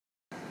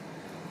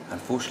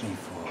Unfortunately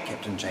for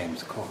Captain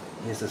James Cook,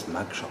 here's this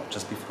mugshot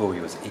just before he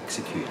was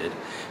executed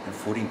on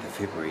 14th of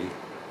February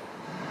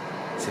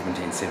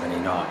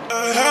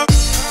 1779.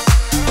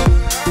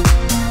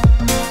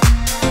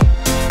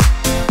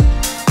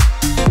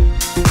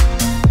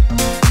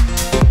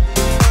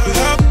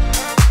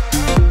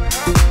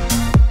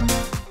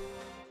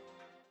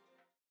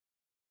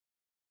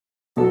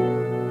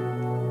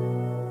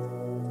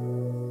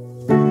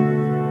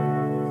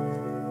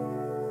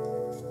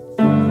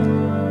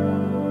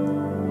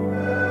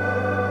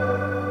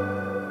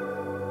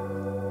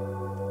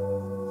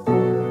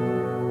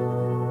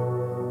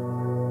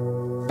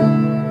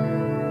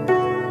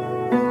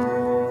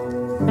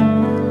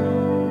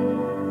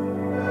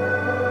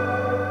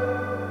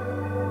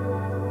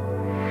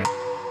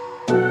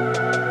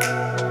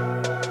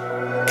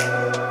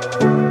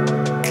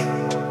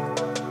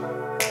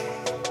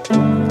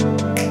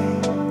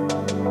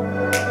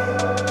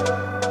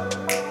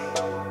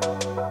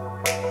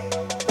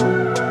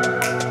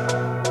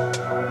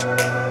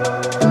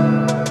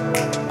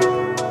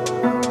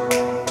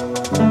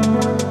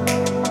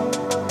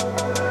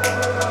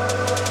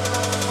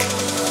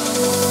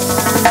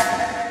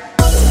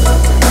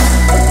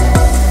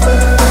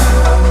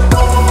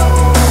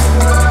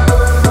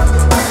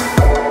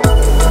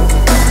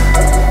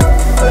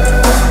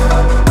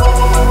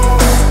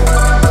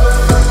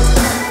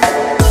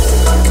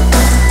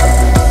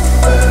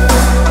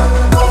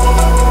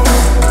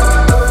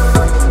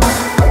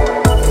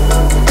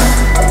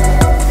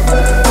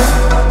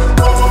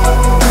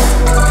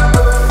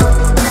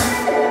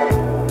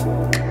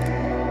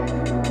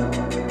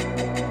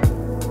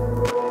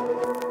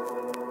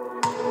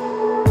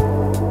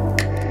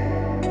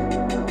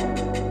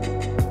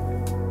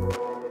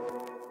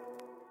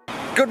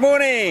 Good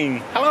morning!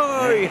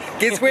 Hello!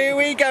 Guess where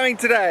we're going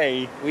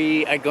today?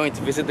 We are going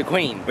to visit the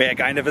Queen. We are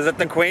going to visit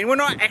the Queen. We're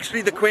not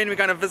actually the Queen, we're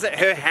going to visit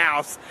her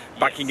house,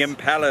 Buckingham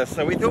Palace.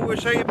 So we thought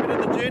we'd show you a bit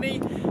of the journey.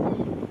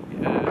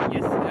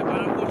 Yes,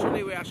 but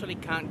unfortunately we actually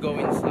can't go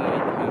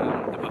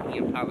inside the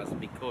Buckingham Palace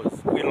because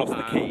we lost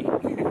the key.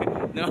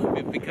 No,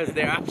 because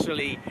they're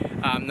actually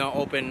not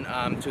open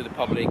to the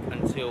public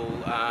until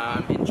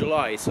in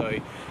July. So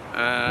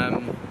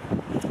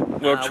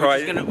we'll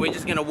try. We're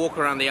just gonna walk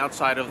around the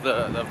outside of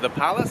the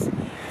palace,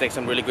 take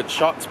some really good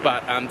shots.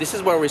 But this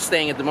is where we're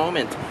staying at the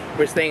moment.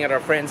 We're staying at our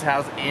friend's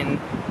house in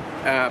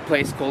a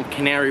place called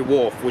Canary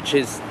Wharf, which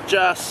is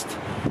just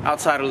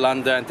outside of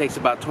London. It takes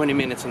about 20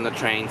 minutes on the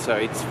train, so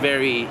it's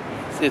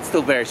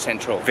still very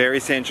central. Very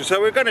central. So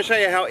we're going to show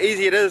you how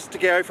easy it is to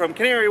go from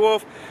Canary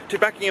Wharf to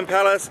Buckingham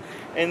Palace,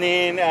 and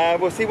then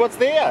we'll see what's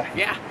there.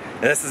 Yeah.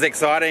 This is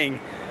exciting.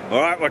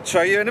 All right, we'll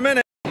show you in a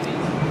minute.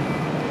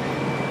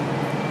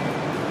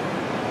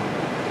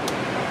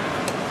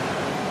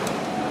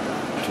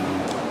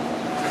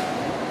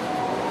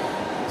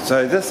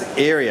 So this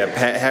area,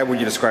 Pat, how would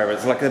you describe it?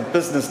 It's like a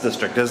business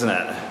district, isn't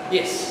it?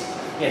 Yes.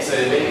 Yeah, so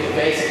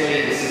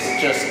basically this is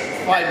just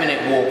a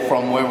 5-minute walk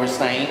from where we're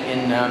staying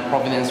in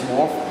Providence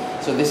Wharf.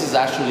 So this is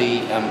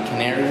actually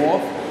Canary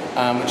Wharf,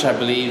 which I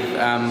believe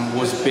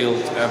was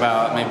built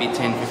about maybe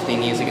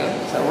 10-15 years ago.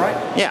 Is that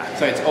right? Yeah.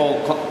 So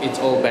it's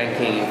all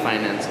banking and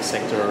finance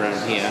sector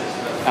around here.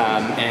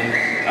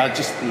 And I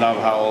just love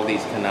how all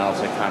these canals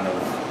are kind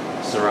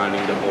of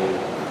surrounding the whole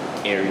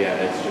area.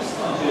 It's just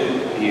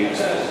huge,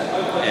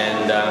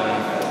 and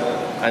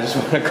I just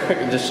want to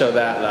quickly just show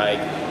that,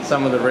 like,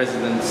 some of the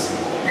residents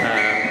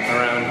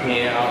around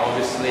here are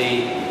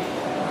obviously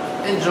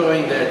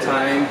enjoying their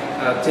time.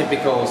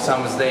 Typical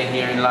summer's day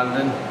here in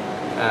London,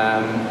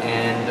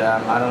 and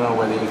I don't know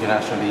whether you can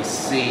actually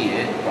see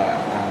it, but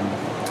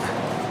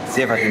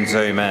see if I can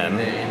zoom in.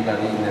 They're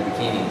in their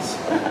bikinis.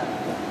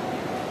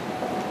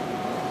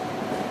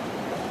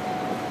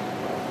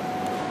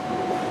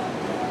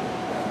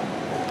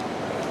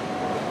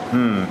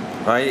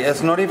 Right,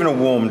 it's not even a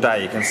warm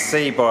day. You can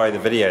see by the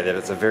video that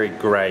it's a very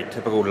grey,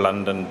 typical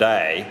London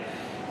day.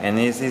 And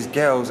there's these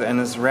girls in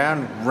this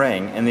round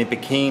ring in their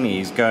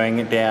bikinis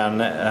going down.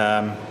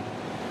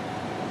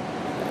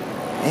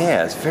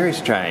 Yeah, it's very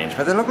strange.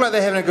 But they look like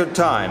they're having a good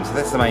time, so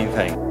that's the main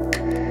thing.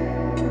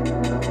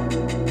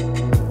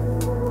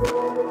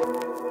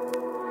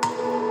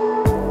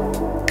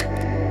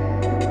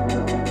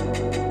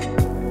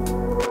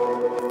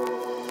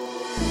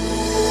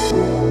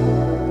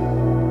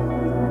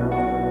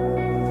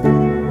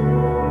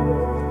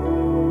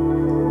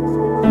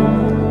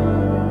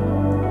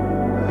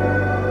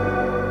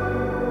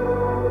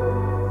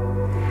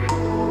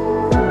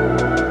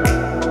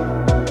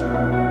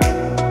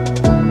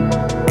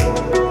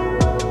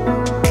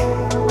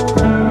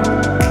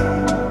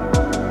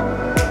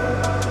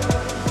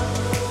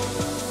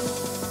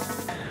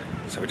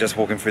 Just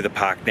walking through the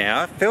park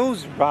now. It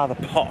feels rather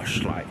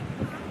posh, like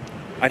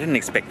I didn't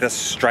expect this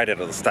straight out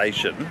of the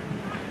station.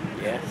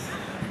 Yes.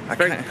 It's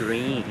very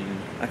green.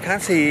 I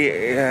can't see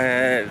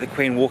the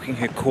Queen walking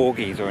her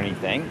corgis or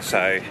anything,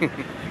 so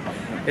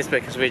it's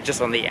because we're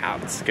just on the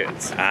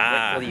outskirts.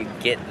 Wait till you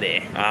get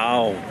there.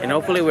 Oh. And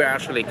hopefully we're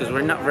actually, because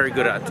we're not very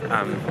good at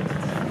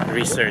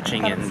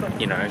researching and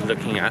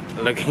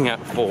looking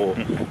out for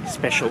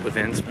special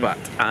events, but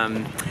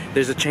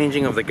there's a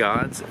changing of the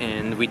guards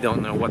and we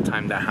don't know what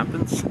time that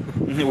happens.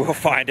 We'll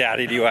find out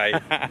anyway.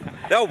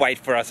 They'll wait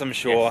for us, I'm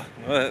sure.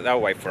 Yes.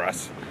 They'll wait for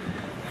us.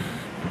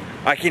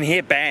 I can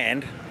hear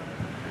band.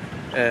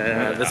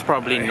 That's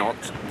probably not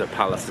the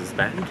palace's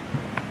band,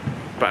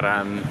 but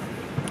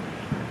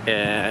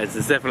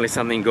there's definitely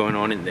something going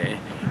on in there.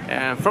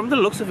 From the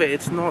looks of it,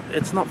 it's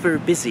not very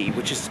busy,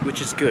 which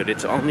is good.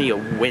 It's only a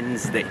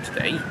Wednesday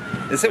today.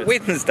 Is it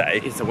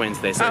Wednesday? It's a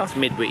Wednesday, so it's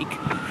midweek.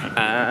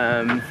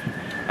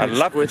 I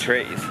love the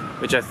trees,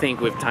 which I think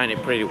we've timed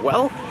it pretty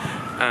well.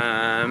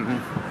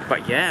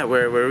 But yeah,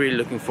 we're really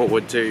looking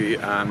forward to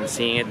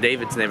seeing it.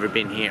 David's never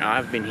been here.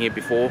 I've been here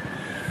before,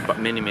 but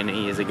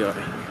many years ago.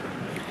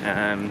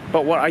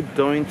 But what I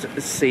don't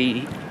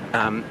see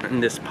in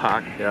this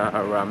park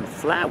are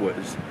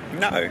flowers.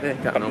 No,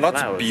 but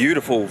lots of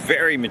beautiful,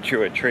 very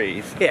mature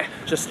trees. Yeah,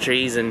 just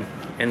trees and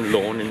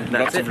lawn and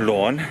that's lots of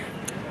lawn.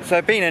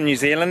 So being a New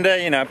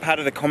Zealander, part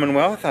of the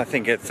Commonwealth, I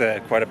think it's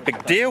quite a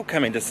big deal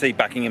coming to see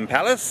Buckingham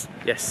Palace.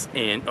 Yes,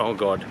 and oh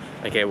god,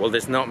 okay, well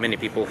there's not many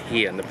people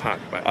here in the park,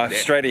 but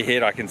straight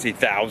ahead I can see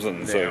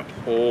thousands. They're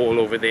all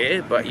over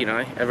there, but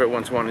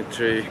everyone's wanted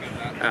to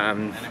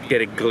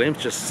get a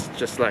glimpse,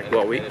 just like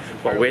what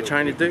we're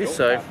trying to do.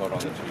 So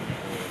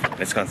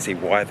let's go and see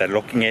why they're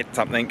looking at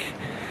something.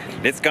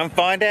 Let's go and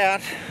find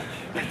out.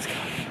 Let's go.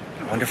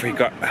 I wonder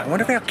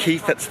if our key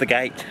fits the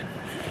gate.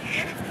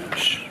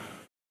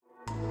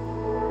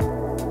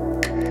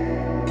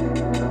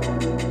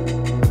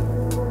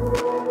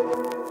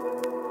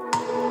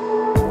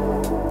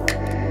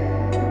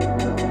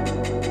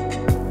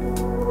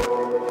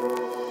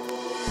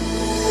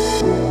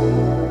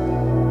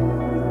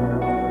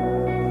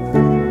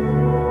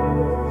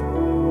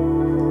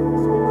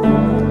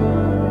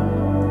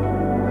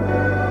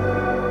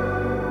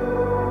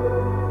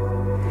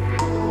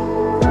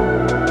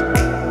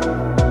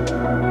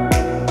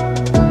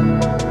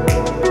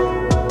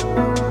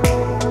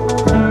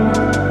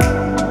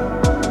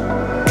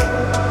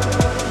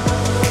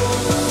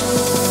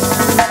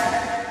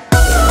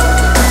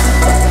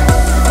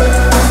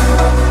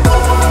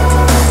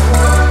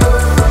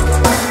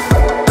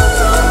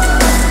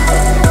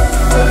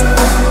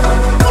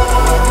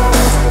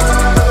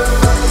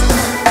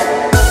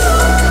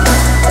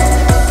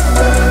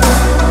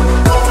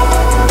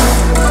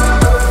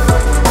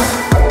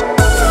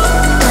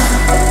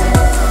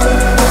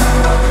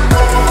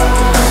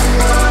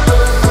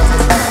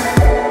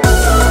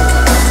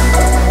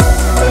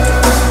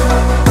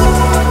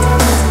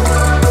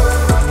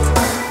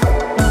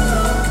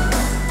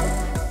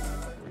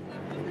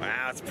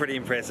 Pretty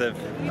impressive.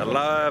 I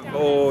love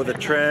all the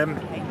trim,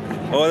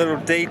 all the little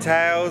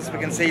details. We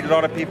can see a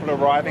lot of people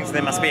arriving, so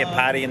there must be a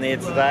party in there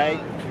today.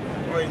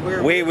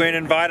 We weren't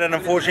invited,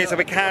 unfortunately, so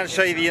we can't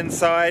show you the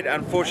inside.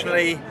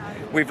 Unfortunately,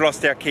 we've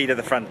lost our key to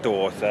the front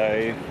door,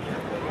 so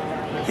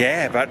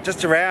yeah, but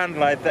just around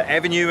like the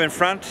avenue in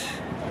front,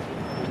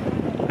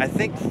 I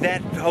think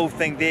that whole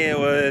thing there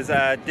was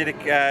a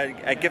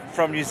gift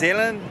from New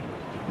Zealand.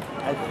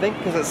 I think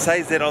because it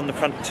says that on the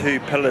front two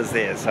pillars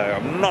there, so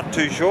I'm not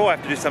too sure. I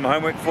have to do some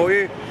homework for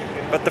you.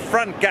 But the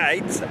front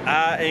gates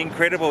are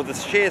incredible, the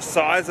sheer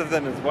size of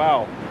them as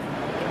well.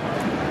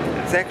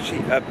 It's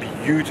actually a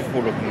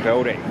beautiful looking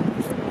building.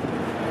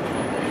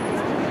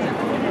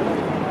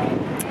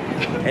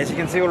 As you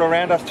can see all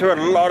around us too, a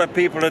lot of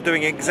people are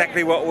doing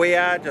exactly what we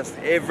are, just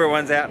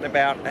everyone's out and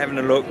about having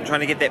a look,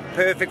 trying to get that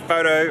perfect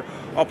photo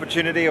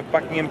opportunity of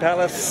Buckingham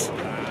Palace.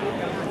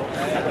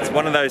 It's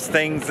one of those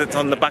things that's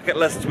on the bucket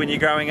list when you're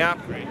growing up.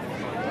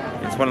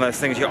 It's one of those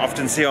things you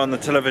often see on the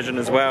television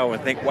as well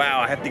and think,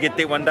 wow, I have to get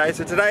there one day.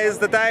 So today is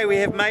the day, we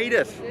have made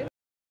it.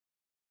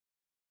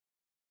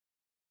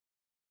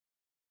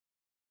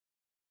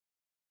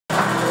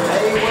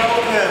 Hey,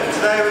 welcome.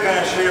 Today we're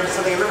going to show you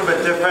something a little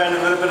bit different,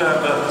 a little bit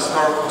of a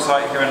historical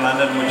site here in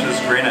London, which is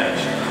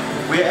Greenwich.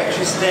 We're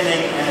actually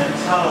standing in a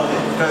tunnel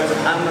that goes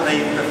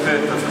underneath the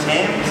Firth of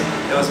Thames.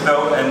 It was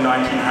built in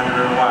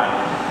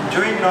 1901.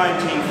 During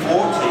 1940,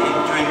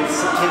 during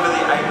September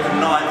the 8th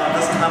and 9th,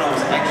 this tunnel was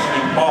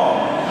actually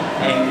bombed,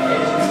 and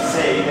as you can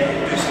see, they had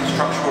to do some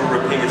structural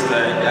repairs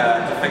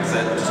to fix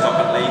it, to stop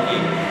it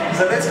leaking.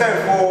 So let's go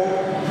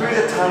through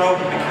the tunnel.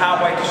 We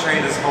can't wait to show you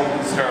this whole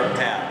historic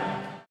town.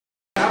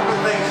 A couple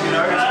of things you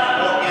notice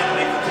walking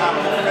underneath the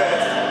tunnel.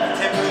 First, the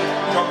temperature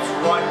drops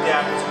right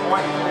down. It's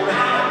quite cool in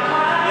here.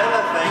 The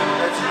other thing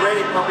that's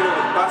really popular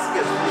with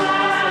buskers is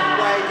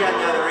way down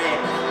the other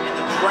end.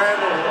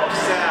 Travel of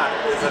sound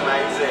is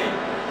amazing.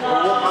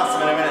 We'll walk past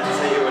them in a minute to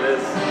see who it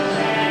is.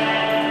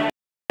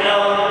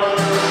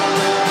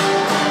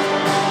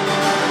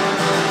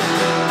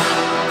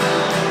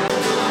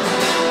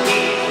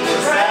 The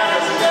sound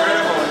is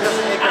incredible. It just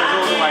echoes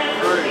all the way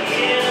through.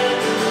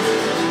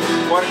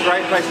 What a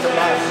great place to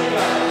bus.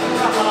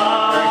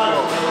 Very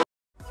cool.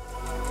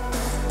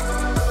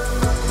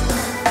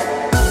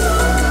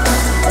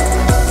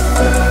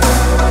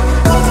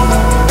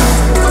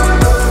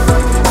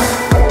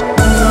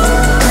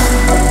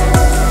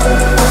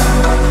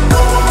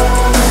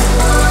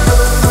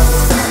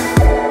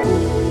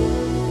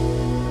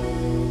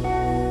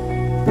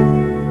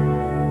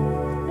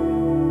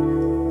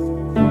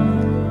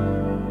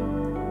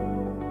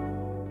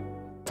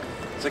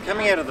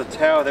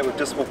 tower that we've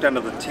just walked under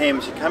the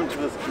Thames, you come to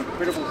this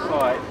incredible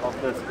sight of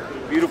this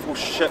beautiful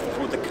ship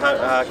called the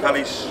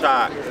Cully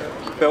Shark,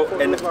 built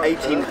in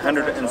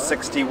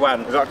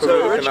 1861.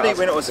 So originally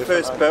when it was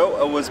first built,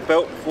 it was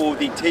built for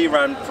the tea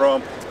run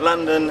from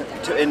London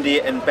to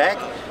India and back,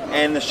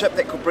 and the ship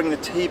that could bring the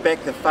tea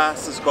back the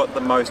fastest got the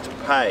most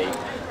pay.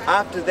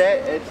 After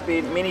that, it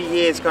spent many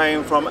years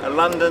going from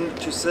London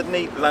to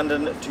Sydney,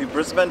 London to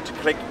Brisbane to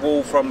collect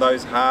wool from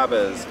those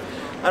harbours.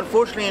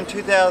 Unfortunately in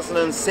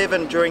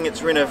 2007, during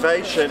its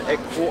renovation, it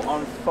caught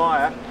on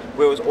fire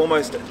where it was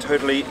almost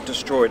totally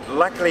destroyed.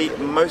 Luckily,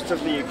 most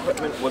of the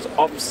equipment was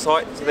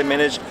off-site, so they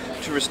managed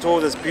to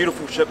restore this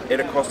beautiful ship at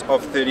a cost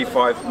of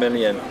 35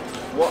 million.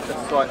 What a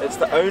sight. It's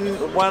the only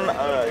one,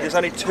 there's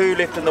only two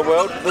left in the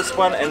world, this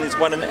one and there's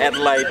one in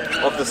Adelaide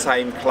of the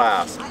same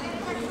class.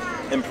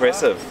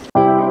 Impressive.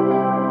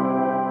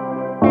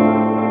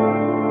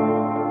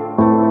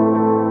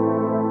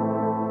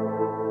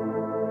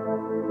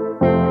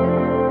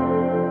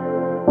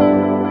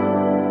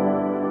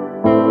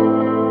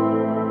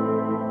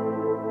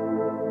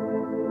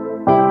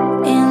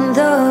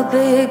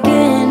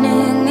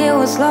 Beginning, it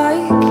was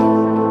like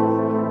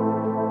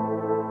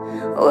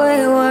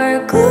we were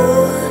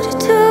glued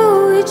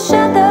to each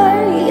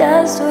other,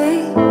 yes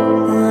we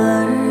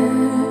were.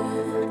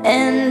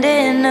 And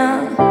in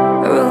a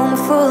room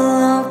full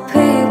of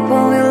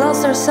people, we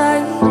lost our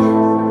sight.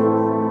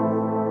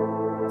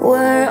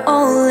 We're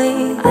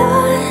only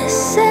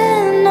us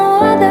and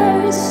no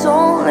others,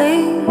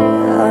 only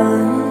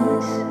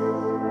us.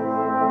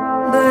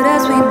 But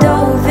as we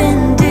dove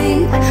in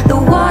deep, the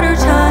water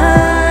turned.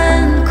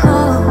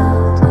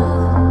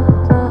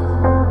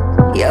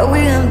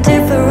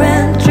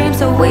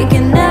 We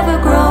can never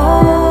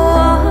grow.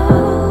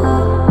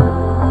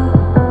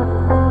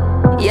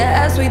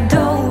 Yeah, as we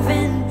dove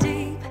in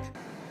deep.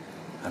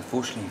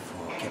 Unfortunately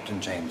for Captain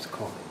James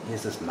Cook,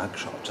 here's this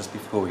mugshot just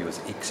before he was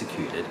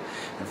executed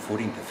on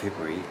 14th of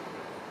February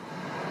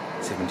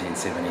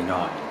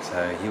 1779.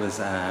 So he was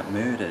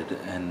murdered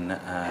in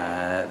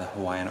the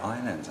Hawaiian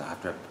Islands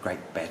after a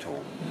great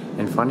battle.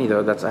 And funny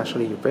though, that's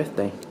actually your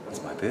birthday.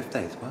 It's my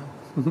birthday as well.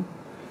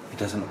 He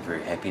doesn't look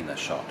very happy in this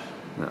shot.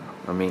 No,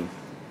 I mean,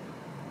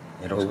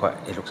 He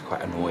looks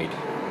quite annoyed.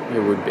 it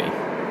would be.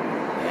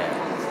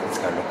 Yeah, let's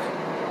go look.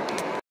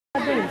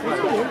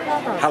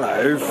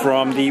 Hello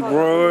from the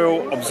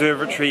Royal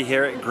Observatory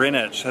here at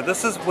Greenwich. So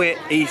this is where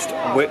east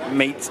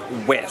meets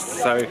west.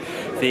 So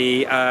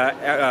the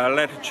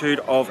latitude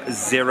of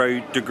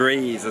 0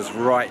 degrees is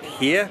right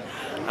here.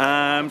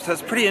 So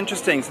it's pretty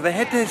interesting. So they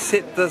had to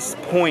set this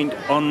point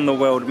on the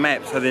world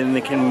map so then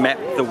they can map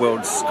the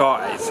world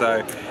sky.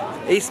 So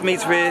east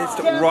meets west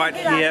right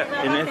here,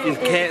 and if you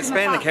can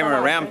span the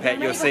camera around, Pat,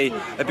 you'll see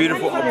a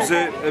beautiful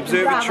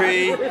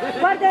observatory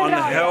on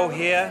the hill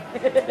here.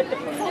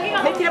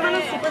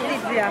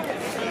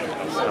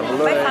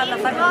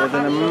 There's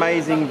an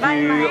amazing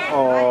view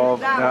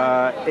of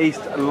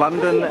East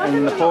London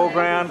in the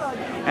foreground.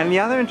 And the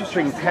other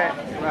interesting fact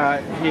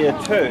here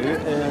too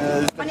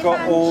is they've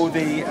got all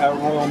the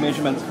royal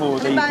measurements for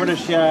the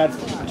British yard,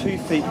 2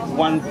 feet,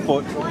 1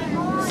 foot,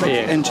 6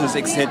 inches,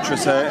 etc.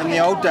 So in the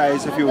old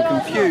days, if you were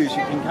confused,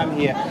 you can come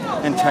here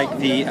and take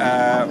the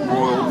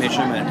royal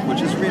measurement,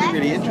 which is really,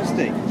 really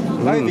interesting.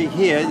 Over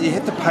here, you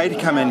have to pay to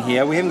come in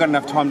here. We haven't got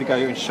enough time to go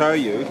and show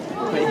you,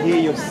 but here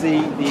you'll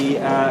see the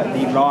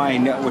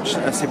line which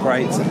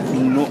separates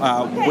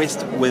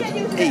west with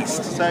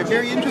east. So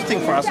very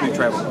interesting for us who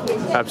travel.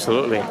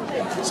 Absolutely.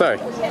 So,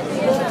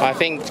 I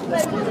think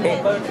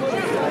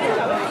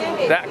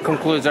that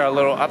concludes our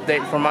little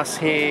update from us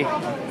here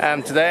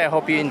today. I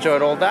hope you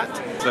enjoyed all that.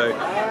 So,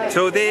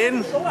 till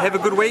then, have a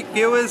good week,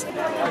 viewers.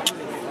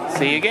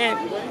 See you again.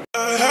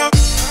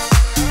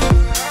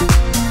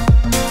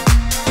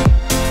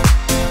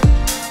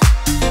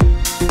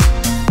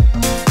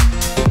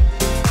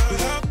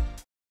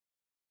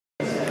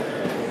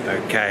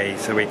 Okay,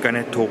 so we're going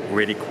to talk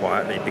really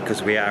quietly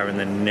because we are in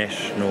the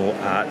National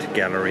Art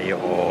Gallery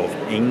of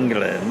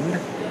England.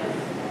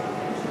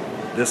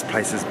 This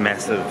place is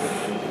massive.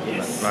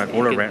 Yes. Like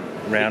all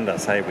around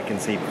us, hey, we can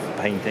see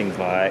paintings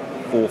like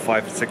 400,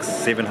 500,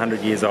 600,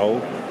 700 years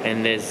old.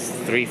 And there's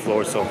 3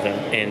 floors of them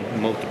and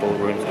multiple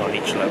rooms on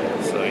each level,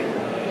 so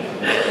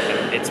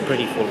it's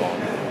pretty full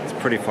on.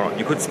 Pretty fun.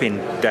 You could spend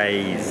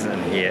days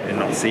in here and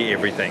not see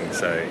everything.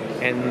 So,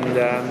 and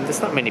there's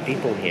not many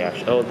people here.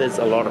 Oh, there's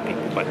a lot of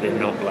people, but they're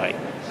not like,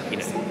 you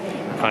know,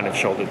 kind of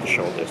shoulder to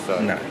shoulder. So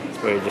no.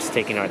 We're just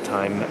taking our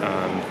time,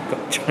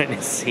 trying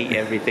to see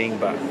everything,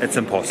 but it's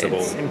impossible.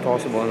 It's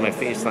impossible, and my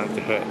face starts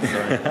to hurt.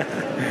 So.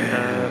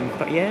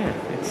 But yeah,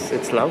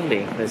 it's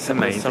lovely. There's so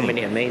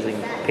many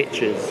amazing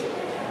pictures.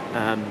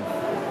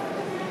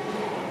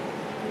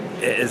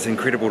 It is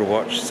incredible to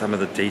watch some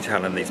of the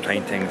detail in these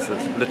paintings.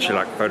 It's literally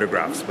like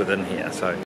photographs within here. So.